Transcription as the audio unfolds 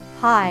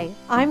Hi,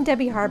 I'm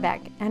Debbie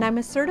Harbeck, and I'm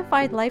a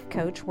certified life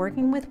coach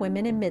working with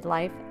women in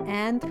midlife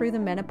and through the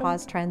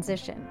menopause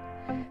transition.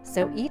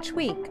 So each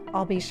week,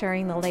 I'll be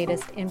sharing the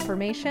latest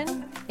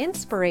information,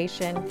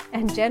 inspiration,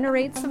 and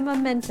generate some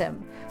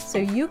momentum so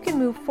you can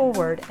move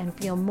forward and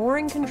feel more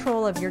in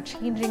control of your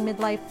changing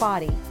midlife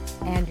body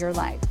and your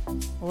life.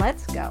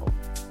 Let's go.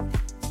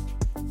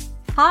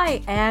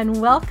 Hi, and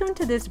welcome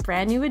to this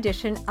brand new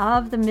edition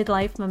of the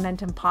Midlife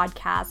Momentum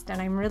Podcast. And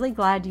I'm really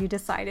glad you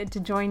decided to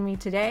join me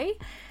today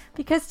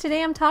because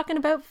today I'm talking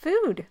about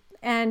food.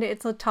 And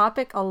it's a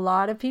topic a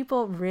lot of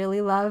people really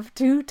love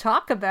to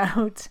talk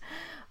about.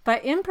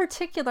 But in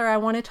particular, I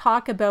want to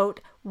talk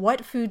about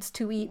what foods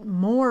to eat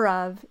more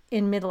of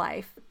in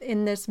midlife,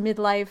 in this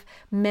midlife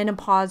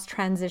menopause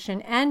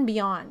transition and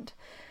beyond.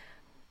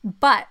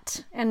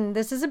 But, and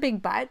this is a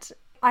big but,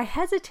 I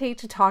hesitate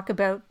to talk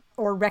about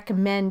or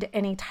recommend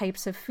any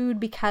types of food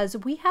because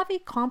we have a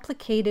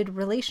complicated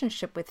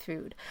relationship with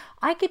food.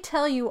 I could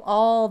tell you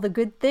all the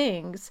good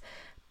things,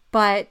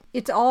 but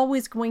it's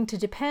always going to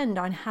depend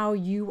on how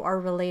you are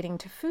relating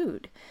to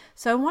food.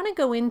 So I want to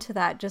go into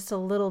that just a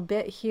little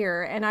bit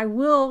here, and I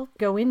will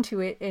go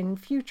into it in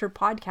future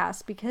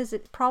podcasts because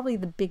it's probably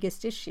the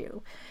biggest issue.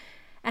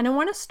 And I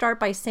want to start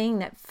by saying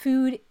that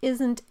food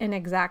isn't an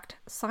exact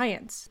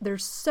science.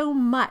 There's so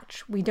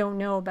much we don't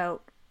know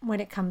about when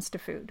it comes to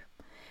food.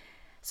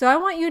 So I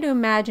want you to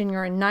imagine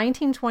you're in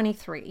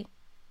 1923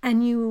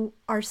 and you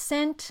are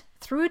sent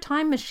through a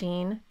time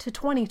machine to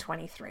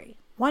 2023,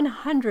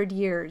 100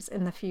 years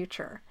in the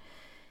future.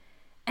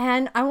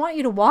 And I want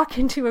you to walk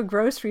into a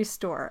grocery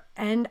store.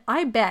 And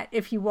I bet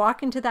if you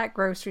walk into that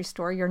grocery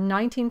store, your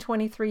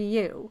 1923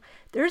 you,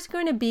 there's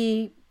going to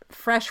be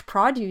fresh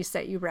produce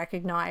that you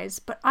recognize.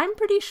 But I'm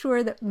pretty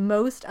sure that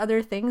most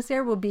other things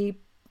there will be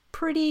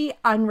pretty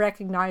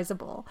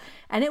unrecognizable.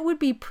 And it would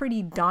be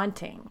pretty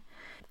daunting.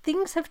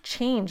 Things have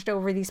changed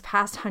over these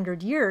past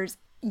 100 years,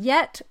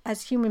 yet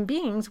as human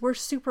beings, we're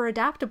super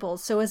adaptable.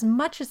 So as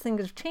much as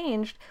things have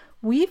changed,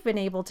 we've been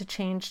able to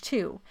change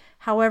too.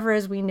 However,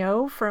 as we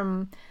know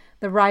from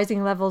the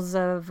rising levels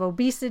of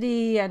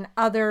obesity and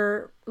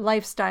other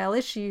lifestyle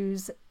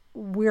issues,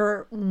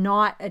 we're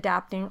not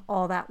adapting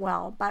all that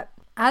well. But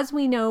as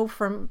we know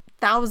from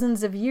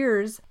thousands of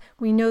years,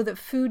 we know that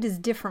food is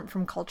different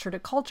from culture to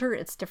culture.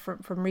 It's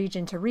different from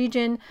region to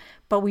region,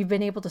 but we've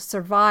been able to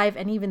survive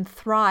and even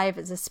thrive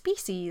as a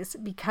species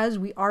because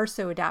we are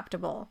so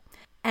adaptable.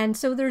 And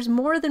so there's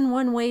more than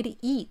one way to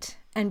eat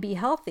and be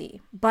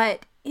healthy.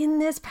 But in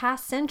this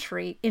past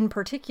century in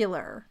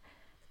particular,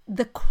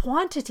 the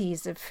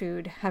quantities of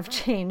food have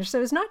changed. So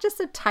it's not just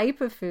the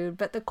type of food,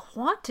 but the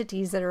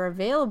quantities that are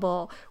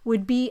available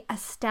would be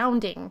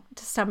astounding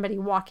to somebody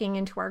walking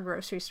into our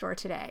grocery store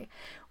today.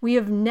 We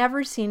have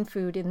never seen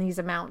food in these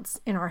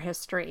amounts in our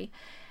history.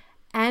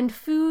 And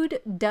food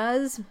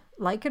does,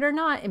 like it or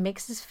not, it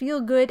makes us feel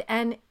good.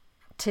 And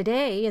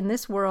today in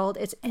this world,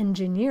 it's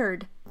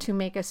engineered to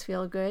make us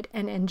feel good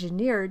and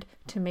engineered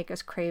to make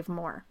us crave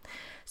more.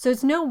 So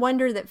it's no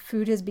wonder that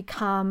food has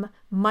become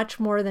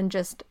much more than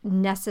just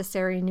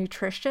necessary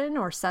nutrition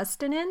or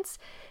sustenance.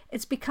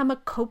 It's become a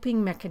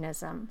coping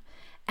mechanism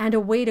and a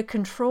way to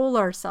control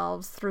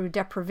ourselves through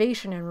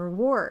deprivation and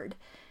reward.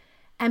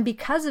 And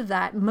because of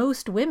that,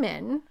 most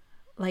women,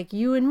 like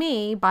you and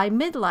me, by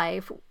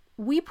midlife,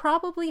 we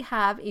probably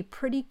have a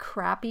pretty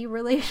crappy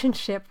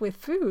relationship with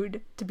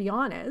food, to be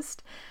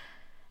honest.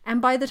 And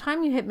by the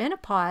time you hit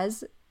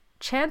menopause,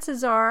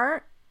 chances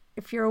are,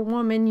 if you're a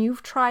woman,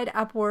 you've tried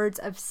upwards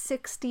of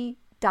 60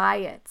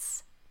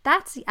 diets.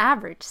 That's the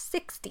average,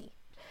 60.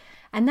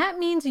 And that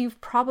means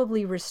you've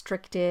probably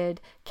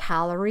restricted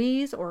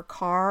calories or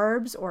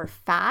carbs or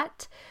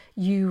fat.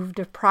 You've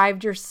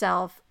deprived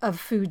yourself of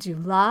foods you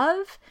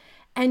love.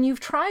 And you've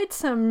tried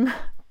some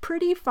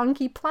pretty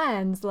funky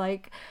plans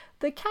like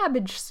the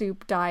cabbage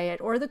soup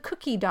diet or the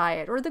cookie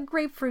diet or the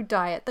grapefruit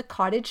diet, the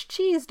cottage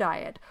cheese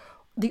diet,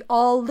 the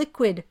all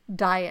liquid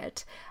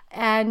diet,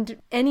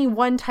 and any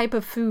one type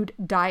of food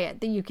diet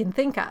that you can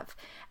think of.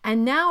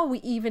 And now we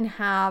even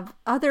have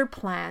other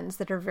plans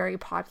that are very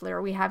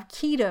popular. We have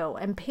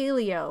keto and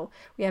paleo,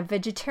 we have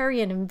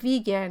vegetarian and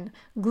vegan,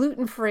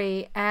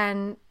 gluten-free,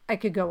 and I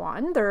could go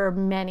on. There are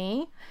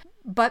many.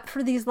 But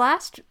for these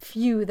last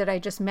few that I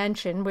just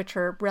mentioned, which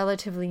are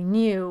relatively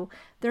new,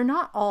 they're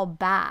not all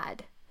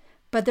bad.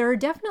 But there are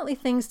definitely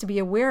things to be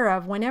aware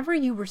of whenever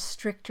you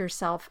restrict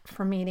yourself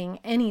from eating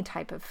any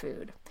type of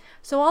food.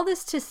 So all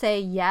this to say,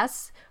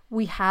 yes,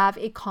 we have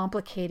a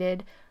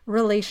complicated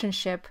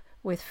relationship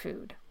with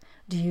food.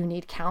 Do you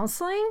need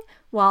counseling?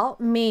 Well,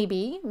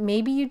 maybe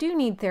you do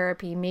need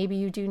therapy. Maybe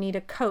you do need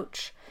a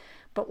coach.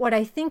 But what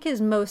I think is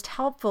most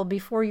helpful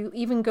before you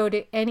even go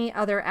to any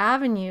other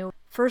avenue,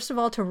 first of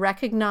all, to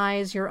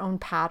recognize your own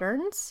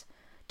patterns,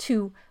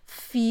 to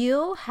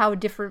feel how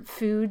different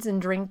foods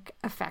and drink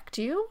affect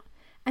you,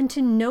 and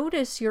to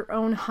notice your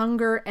own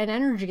hunger and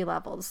energy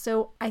levels.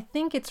 So I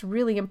think it's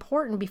really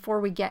important before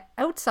we get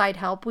outside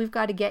help, we've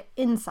got to get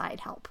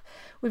inside help.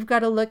 We've got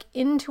to look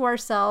into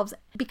ourselves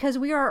because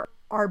we are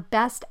our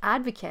best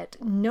advocate.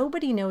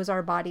 Nobody knows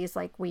our bodies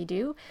like we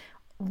do.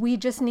 We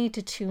just need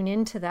to tune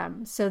into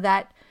them so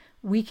that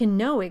we can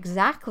know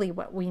exactly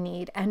what we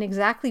need and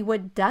exactly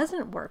what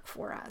doesn't work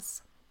for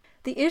us.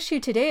 The issue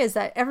today is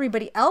that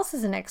everybody else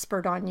is an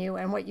expert on you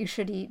and what you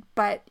should eat,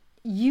 but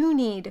you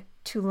need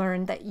to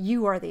learn that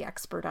you are the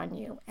expert on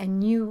you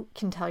and you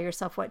can tell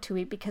yourself what to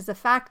eat, because the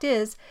fact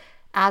is,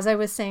 as I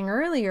was saying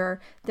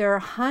earlier, there are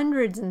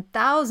hundreds and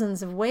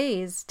thousands of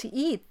ways to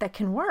eat that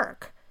can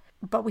work,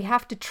 but we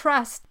have to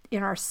trust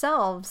in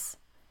ourselves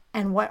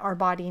and what our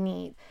body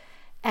needs.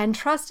 And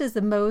trust is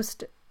the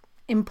most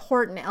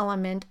important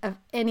element of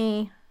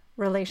any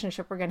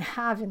relationship we're going to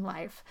have in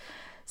life.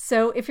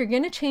 So if you're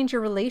going to change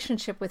your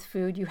relationship with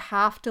food, you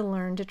have to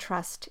learn to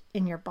trust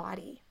in your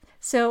body.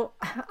 So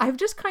I've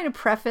just kind of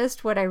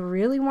prefaced what I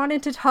really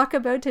wanted to talk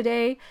about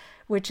today,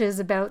 which is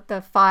about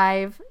the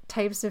 5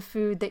 types of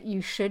food that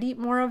you should eat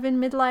more of in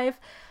midlife.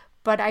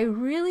 But I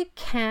really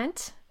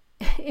can't,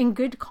 in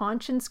good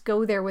conscience,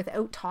 go there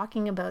without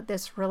talking about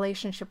this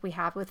relationship we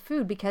have with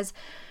food, because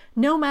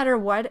no matter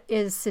what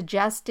is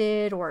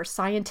suggested or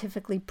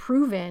scientifically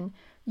proven,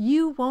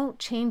 you won't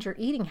change your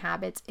eating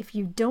habits if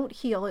you don't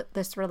heal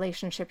this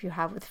relationship you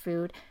have with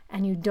food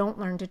and you don't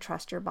learn to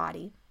trust your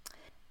body.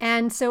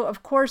 And so,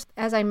 of course,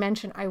 as I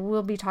mentioned, I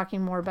will be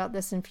talking more about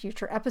this in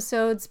future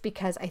episodes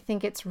because I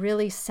think it's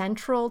really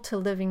central to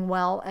living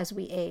well as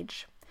we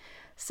age.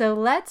 So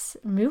let's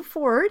move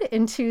forward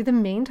into the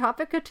main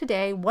topic of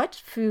today. What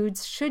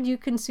foods should you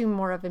consume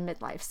more of in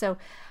midlife? So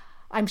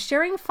I'm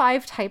sharing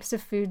 5 types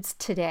of foods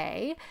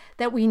today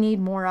that we need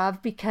more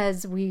of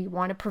because we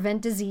want to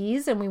prevent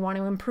disease and we want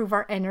to improve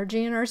our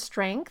energy and our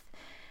strength.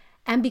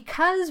 And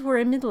because we're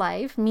in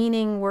midlife,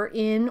 meaning we're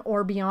in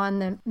or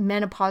beyond the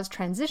menopause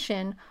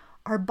transition,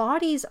 our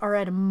bodies are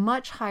at a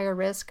much higher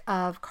risk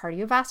of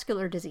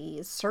cardiovascular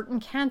disease, certain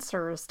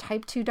cancers,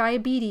 type 2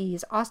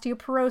 diabetes,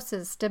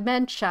 osteoporosis,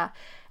 dementia,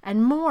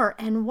 and more.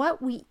 And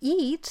what we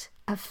eat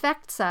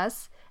affects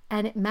us,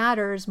 and it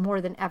matters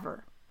more than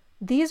ever.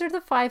 These are the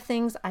 5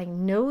 things I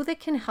know that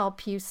can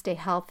help you stay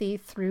healthy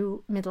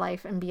through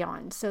midlife and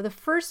beyond. So the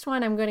first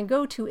one I'm going to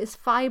go to is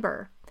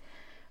fiber.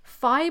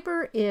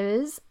 Fiber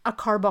is a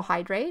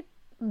carbohydrate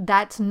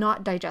that's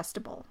not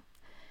digestible.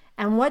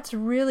 And what's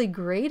really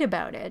great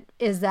about it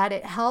is that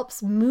it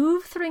helps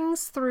move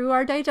things through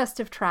our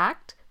digestive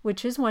tract,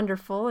 which is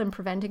wonderful in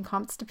preventing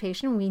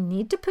constipation. We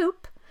need to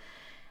poop.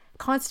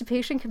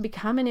 Constipation can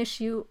become an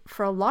issue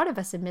for a lot of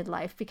us in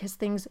midlife because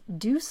things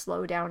do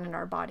slow down in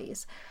our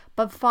bodies.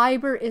 But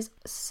fiber is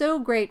so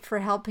great for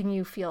helping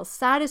you feel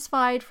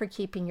satisfied, for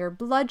keeping your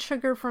blood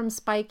sugar from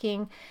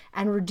spiking,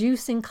 and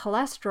reducing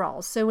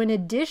cholesterol. So in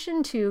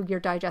addition to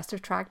your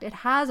digestive tract, it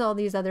has all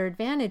these other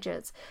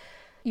advantages.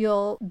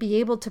 You'll be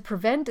able to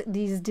prevent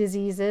these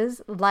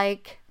diseases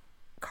like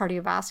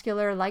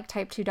cardiovascular, like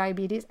type 2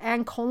 diabetes,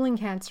 and colon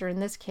cancer in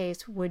this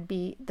case would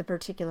be the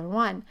particular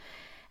one.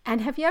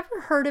 And have you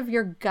ever heard of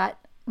your gut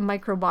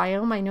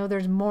microbiome? I know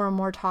there's more and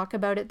more talk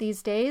about it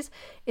these days.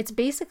 It's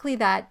basically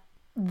that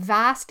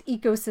vast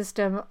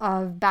ecosystem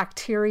of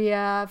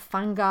bacteria,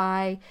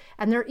 fungi,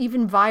 and there are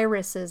even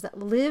viruses that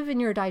live in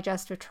your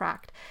digestive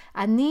tract.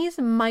 And these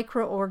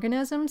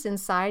microorganisms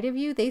inside of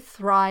you, they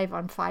thrive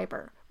on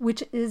fiber,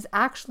 which is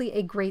actually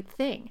a great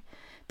thing.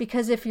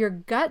 Because if your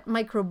gut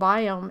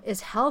microbiome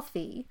is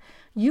healthy,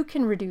 you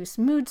can reduce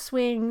mood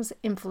swings,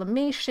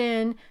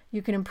 inflammation,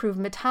 you can improve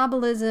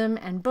metabolism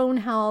and bone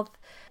health.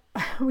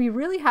 We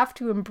really have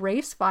to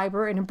embrace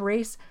fiber and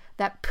embrace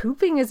that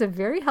pooping is a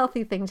very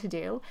healthy thing to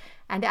do.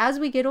 And as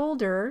we get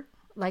older,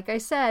 like I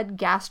said,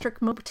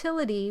 gastric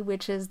motility,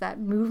 which is that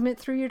movement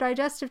through your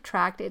digestive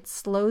tract, it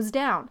slows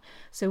down.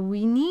 So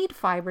we need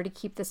fiber to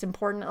keep this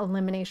important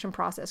elimination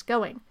process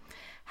going.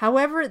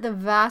 However, the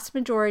vast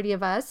majority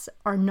of us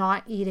are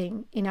not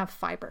eating enough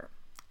fiber.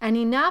 And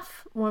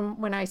enough,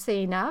 when I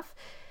say enough,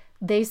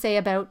 they say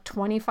about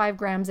 25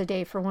 grams a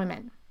day for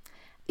women.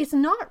 It's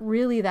not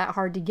really that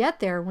hard to get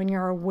there when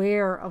you're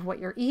aware of what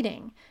you're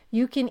eating.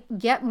 You can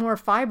get more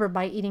fiber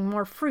by eating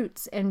more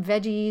fruits and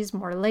veggies,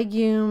 more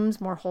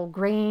legumes, more whole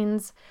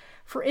grains.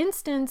 For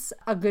instance,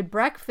 a good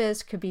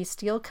breakfast could be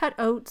steel-cut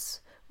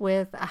oats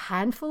with a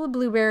handful of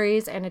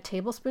blueberries and a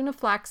tablespoon of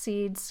flax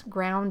seeds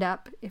ground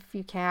up if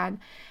you can.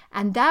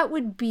 And that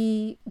would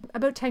be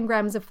about 10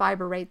 grams of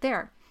fiber right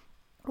there.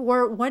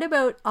 Or what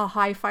about a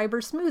high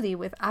fiber smoothie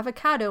with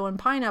avocado and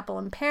pineapple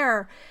and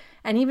pear,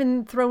 and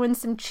even throw in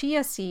some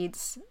chia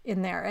seeds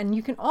in there. And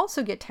you can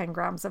also get 10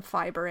 grams of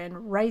fiber in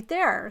right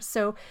there.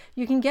 So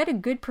you can get a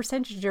good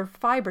percentage of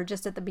fiber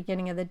just at the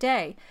beginning of the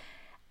day.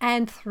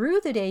 And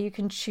through the day, you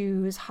can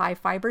choose high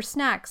fiber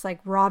snacks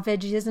like raw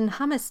veggies and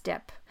hummus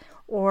dip,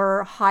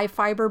 or high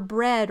fiber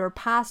bread or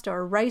pasta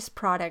or rice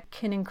product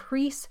can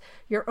increase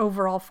your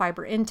overall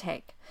fiber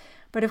intake.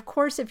 But of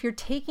course, if you're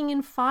taking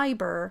in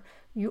fiber,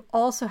 you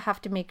also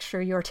have to make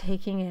sure you're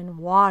taking in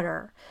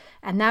water.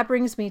 And that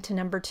brings me to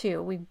number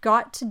 2. We've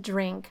got to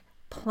drink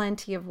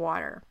plenty of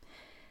water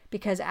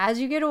because as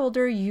you get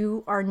older,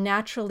 you are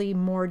naturally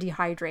more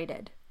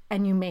dehydrated.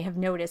 And you may have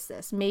noticed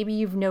this. Maybe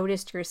you've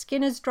noticed your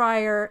skin is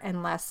drier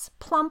and less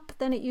plump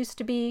than it used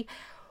to be,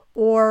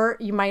 Or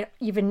you might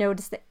even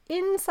notice the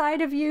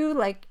inside of you,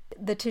 like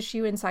the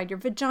tissue inside your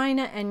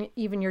vagina, and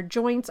even your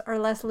joints are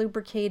less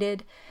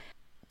lubricated.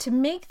 To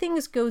make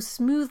things go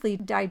smoothly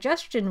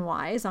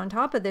digestion-wise, on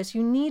top of this,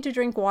 you need to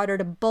drink water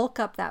to bulk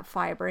up that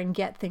fiber and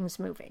get things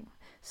moving.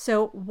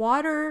 So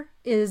water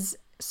is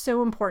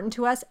so important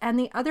to us. And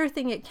the other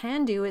thing it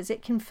can do is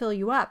it can fill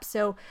you up.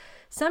 So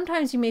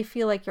sometimes you may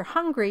feel like you're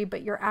hungry,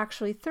 but you're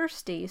actually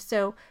thirsty.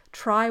 So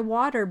try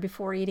water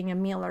before eating a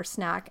meal or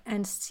snack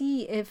and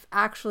see if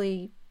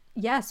actually,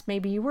 yes,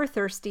 maybe you were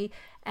thirsty.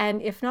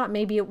 And if not,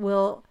 maybe it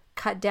will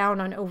cut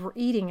down on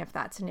overeating if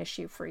that's an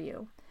issue for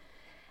you.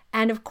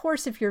 And of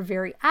course, if you're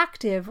very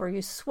active or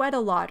you sweat a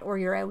lot or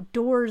you're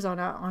outdoors on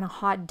a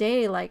hot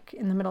day, like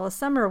in the middle of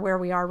summer where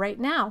we are right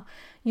now,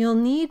 you'll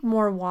need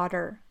more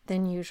water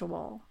than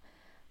usual.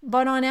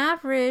 But on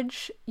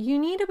average, you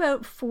need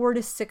about 4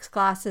 to 6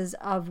 glasses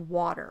of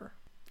water,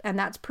 and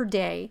that's per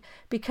day,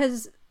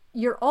 because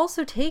you're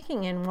also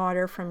taking in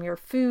water from your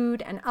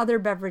food and other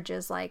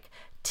beverages like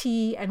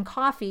tea and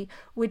coffee,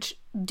 which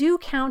do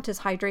count as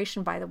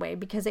hydration, by the way,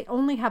 because they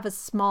only have a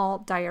small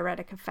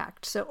diuretic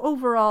effect. So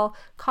overall,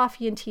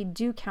 coffee and tea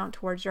do count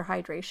towards your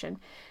hydration.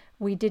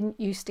 We didn't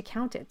used to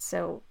count it,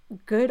 so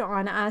good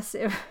on us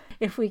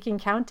if we can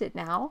count it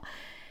now.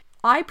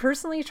 I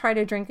personally try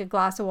to drink a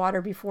glass of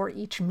water before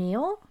each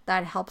meal.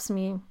 That helps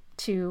me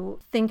to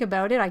think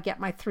about it. I get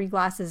my 3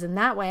 glasses in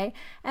that way.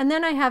 And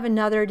then I have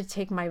another to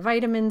take my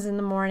vitamins in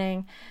the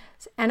morning.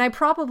 And I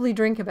probably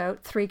drink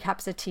about 3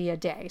 cups of tea a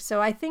day.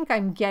 So I think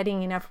I'm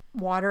getting enough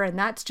water, and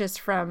that's just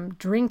from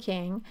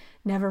drinking,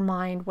 never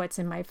mind what's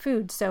in my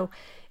food. So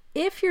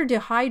if you're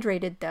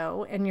dehydrated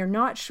though, and you're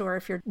not sure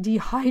if you're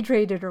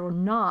dehydrated or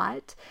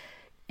not,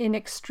 in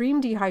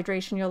extreme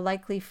dehydration, you'll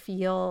likely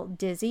feel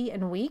dizzy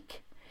and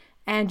weak,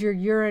 and your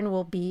urine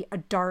will be a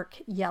dark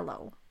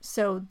yellow.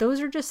 So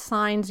those are just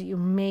signs you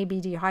may be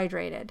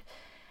dehydrated.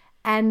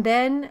 And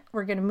then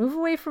we're going to move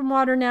away from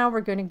water now.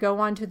 We're going to go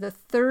on to the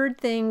third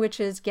thing, which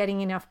is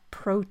getting enough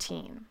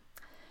protein.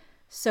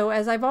 So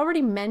as I've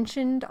already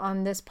mentioned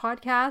on this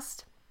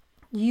podcast,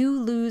 you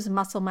lose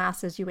muscle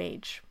mass as you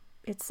age.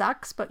 It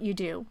sucks, but you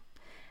do.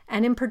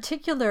 And in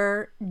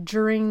particular,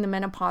 during the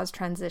menopause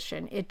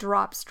transition, it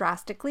drops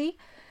drastically.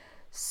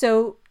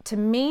 So to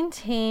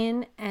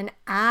maintain and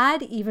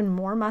add even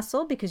more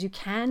muscle, because you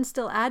can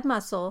still add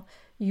muscle,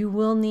 you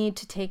will need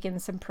to take in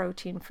some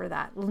protein for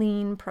that,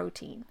 lean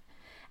protein.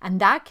 And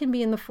that can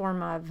be in the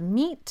form of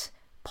meat,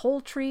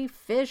 poultry,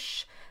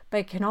 fish,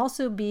 but it can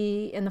also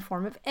be in the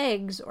form of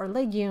eggs or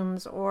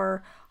legumes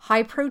or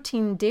high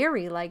protein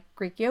dairy like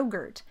Greek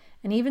yogurt.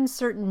 And even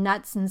certain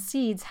nuts and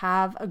seeds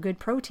have a good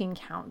protein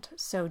count.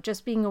 So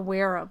just being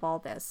aware of all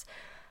this.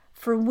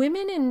 For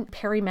women in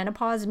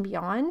perimenopause and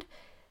beyond,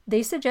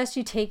 they suggest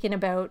you take in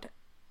about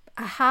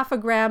a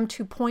 0.5 gram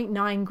to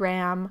 0.9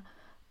 gram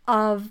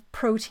of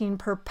protein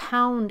per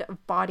pound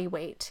of body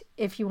weight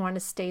if you want to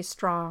stay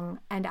strong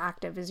and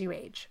active as you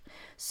age.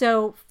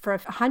 So for a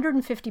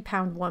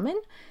 150-pound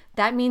woman,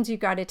 that means you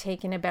got to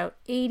take in about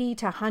 80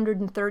 to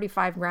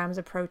 135 grams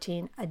of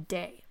protein a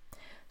day.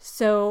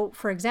 So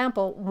for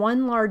example,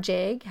 1 large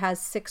egg has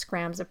 6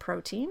 grams of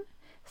protein.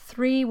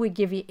 3 would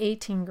give you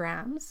 18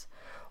 grams.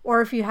 Or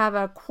if you have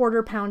a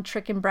 1/4 pound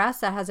chicken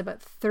breast, that has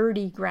about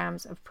 30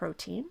 grams of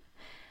protein.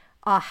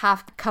 A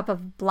 1/2 cup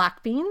of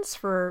black beans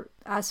for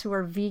us who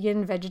are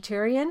vegan,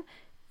 vegetarian,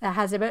 that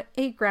has about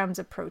 8 grams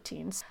of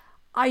proteins.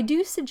 I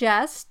do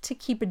suggest to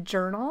keep a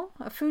journal.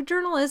 A food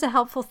journal is a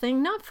helpful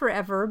thing, not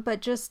forever,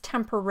 but just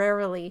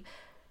temporarily,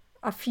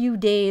 a few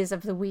days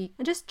of the week.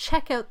 And just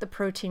check out the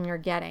protein you're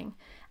getting.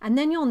 And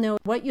then you'll know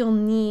what you'll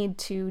need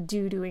to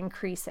do to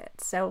increase it.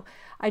 So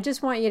I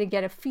just want you to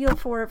get a feel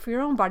for it for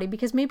your own body,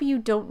 because maybe you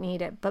don't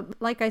need it.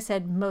 But like I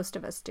said, most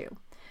of us do.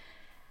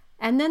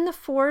 And then the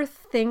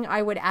fourth thing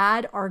I would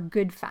add are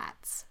good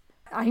fats.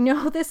 I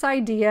know this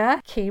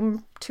idea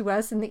came to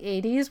us in the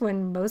 80s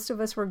when most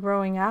of us were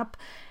growing up.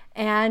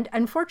 And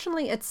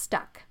unfortunately, it's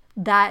stuck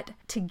that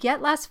to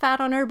get less fat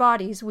on our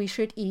bodies, we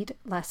should eat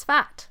less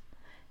fat.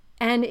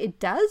 And it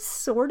does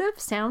sort of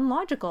sound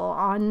logical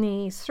on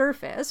the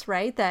surface,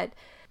 right? That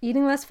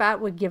eating less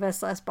fat would give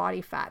us less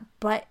body fat,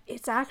 but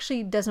it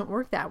actually doesn't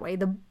work that way.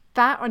 The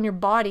fat on your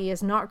body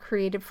is not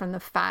created from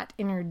the fat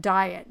in your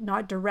diet,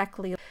 not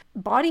directly.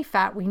 Body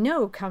fat, we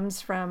know,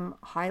 comes from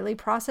highly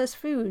processed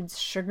foods,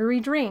 sugary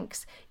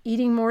drinks,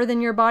 eating more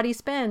than your body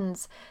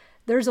spends.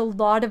 There's a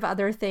lot of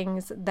other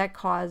things that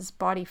cause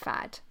body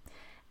fat.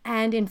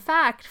 And in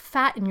fact,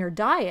 fat in your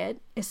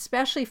diet,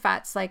 especially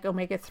fats like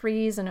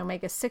omega-3s and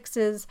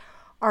omega-6s,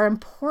 are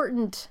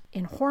important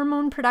in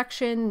hormone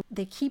production.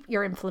 They keep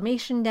your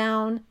inflammation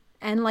down.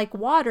 And like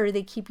water,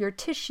 they keep your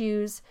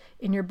tissues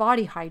in your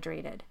body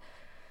hydrated.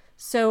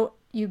 So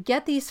you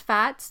get these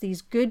fats,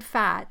 these good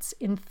fats,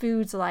 in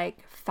foods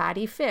like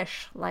fatty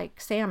fish,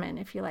 like salmon,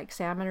 if you like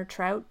salmon or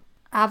trout,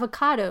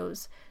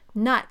 avocados,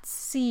 nuts,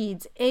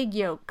 seeds, egg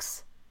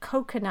yolks,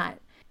 coconut,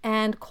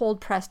 and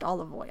cold-pressed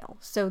olive oil.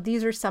 So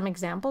these are some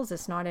examples.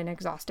 It's not an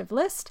exhaustive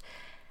list.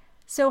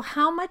 So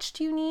how much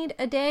do you need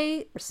a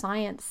day?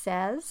 Science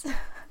says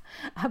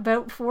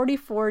about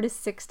 44 to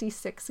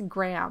 66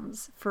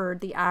 grams for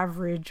the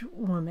average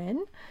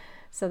woman.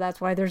 So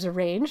that's why there's a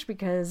range,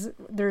 because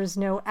there's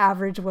no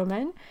average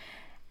woman.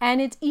 And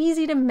it's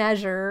easy to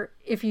measure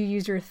if you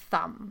use your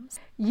thumbs.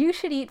 You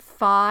should eat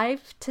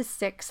 5 to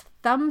 6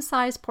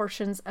 thumb-sized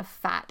portions of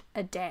fat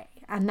a day.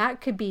 And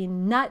that could be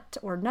nut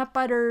or nut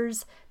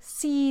butters,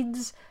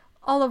 seeds,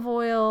 olive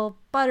oil,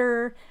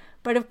 butter.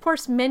 But of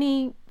course,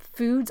 many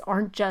foods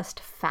aren't just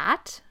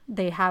fat.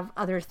 They have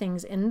other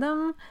things in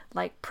them,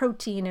 like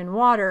protein and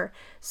water.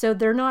 So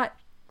they're not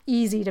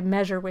easy to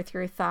measure with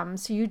your thumb.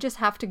 So you just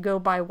have to go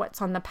by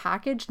what's on the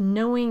package,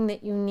 knowing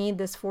that you need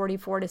this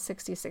 44 to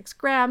 66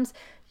 grams.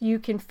 You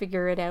can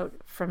figure it out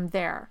from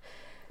there.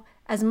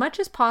 As much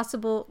as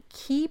possible,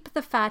 keep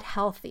the fat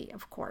healthy,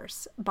 of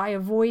course, by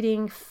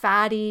avoiding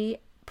fatty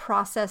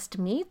processed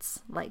meats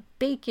like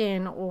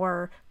bacon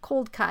or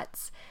cold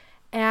cuts,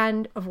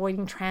 and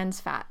avoiding trans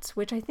fats,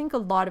 which I think a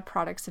lot of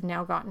products have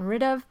now gotten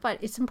rid of, but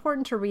it's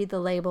important to read the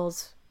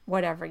labels,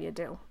 whatever you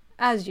do,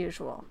 as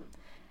usual.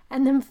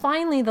 And then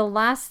finally, the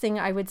last thing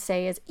I would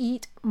say is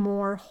eat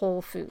more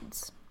whole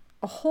foods.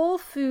 A whole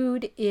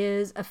food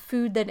is a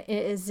food that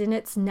is in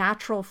its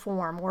natural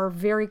form or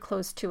very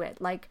close to it,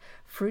 like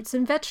fruits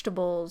and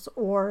vegetables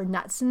or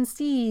nuts and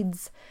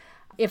seeds,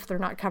 if they're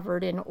not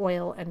covered in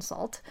oil and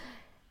salt.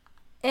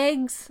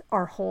 Eggs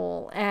are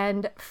whole,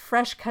 and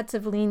fresh cuts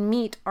of lean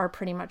meat are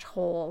pretty much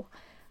whole.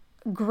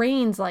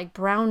 Grains like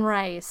brown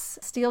rice,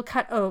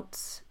 steel-cut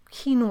oats,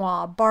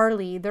 quinoa,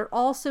 barley, they're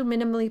also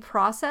minimally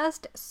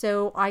processed,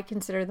 so I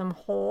consider them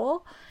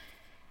whole.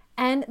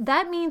 And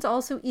that means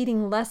also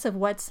eating less of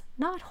what's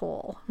not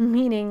whole,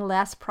 meaning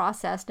less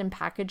processed and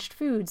packaged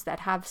foods that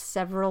have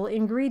several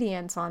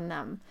ingredients on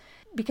them.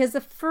 Because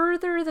the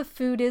further the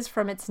food is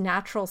from its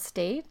natural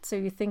state, so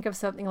you think of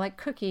something like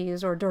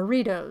cookies or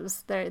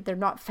Doritos, they're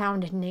not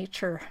found in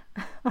nature.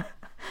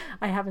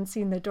 I haven't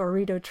seen the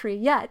Dorito tree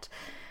yet.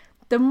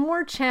 The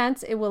more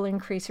chance it will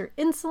increase your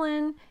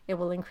insulin, it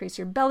will increase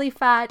your belly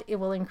fat, it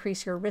will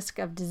increase your risk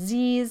of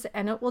disease,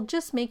 and it will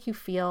just make you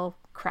feel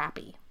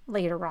crappy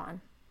later on.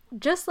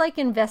 Just like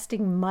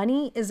investing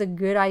money is a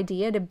good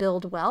idea to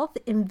build wealth,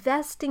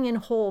 investing in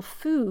whole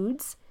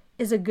foods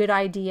is a good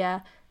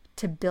idea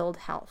to build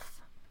health.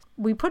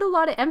 We put a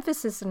lot of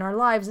emphasis in our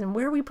lives and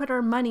where we put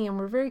our money, and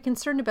we're very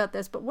concerned about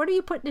this, but what are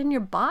you putting in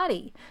your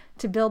body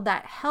to build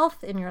that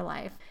health in your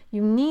life?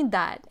 You need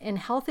that, and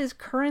health is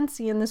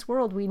currency in this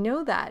world. We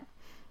know that,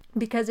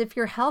 because if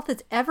your health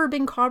has ever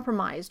been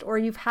compromised or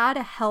you've had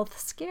a health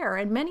scare,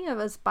 and many of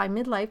us by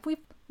midlife, we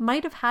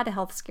might have had a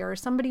health scare, or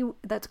somebody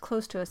that's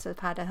close to us has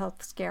had a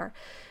health scare,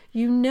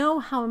 you know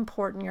how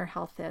important your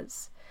health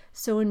is.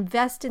 So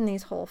invest in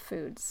these whole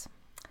foods.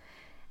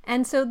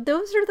 And so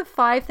those are the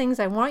 5 things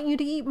I want you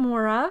to eat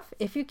more of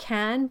if you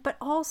can, but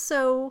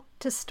also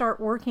to start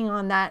working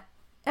on that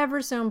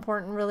ever so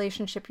important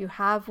relationship you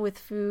have with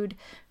food,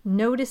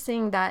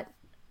 noticing that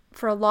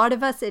for a lot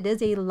of us, it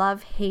is a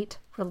love-hate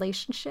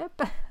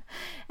relationship.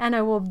 And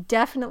I will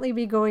definitely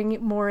be going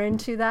more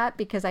into that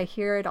because I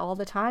hear it all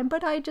the time,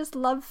 but I just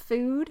love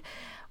food.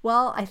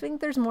 Well, I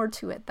think there's more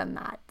to it than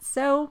that.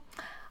 So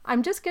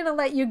I'm just going to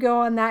let you go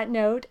on that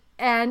note.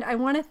 And I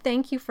want to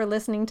thank you for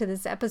listening to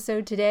this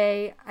episode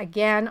today.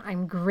 Again,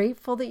 I'm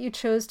grateful that you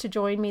chose to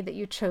join me, that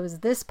you chose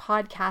this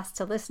podcast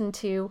to listen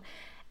to.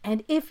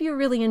 And if you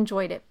really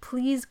enjoyed it,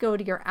 please go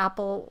to your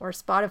Apple or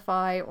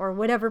Spotify or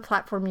whatever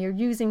platform you're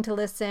using to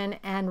listen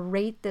and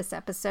rate this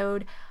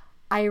episode.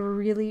 I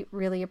really,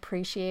 really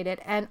appreciate it.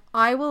 And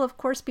I will, of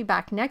course, be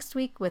back next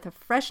week with a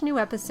fresh new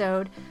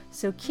episode.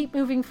 So keep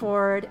moving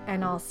forward,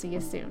 and I'll see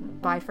you soon.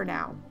 Bye for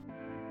now.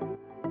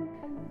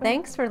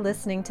 Thanks for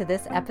listening to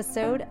this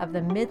episode of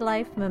the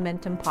Midlife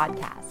Momentum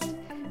Podcast.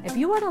 If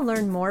you want to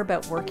learn more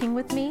about working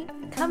with me,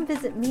 come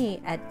visit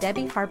me at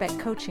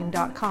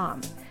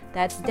DebbieHarbeckCoaching.com.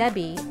 That's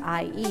Debbie,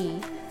 I-E,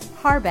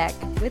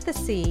 Harbeck with a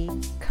C,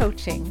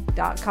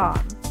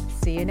 coaching.com.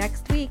 See you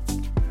next week.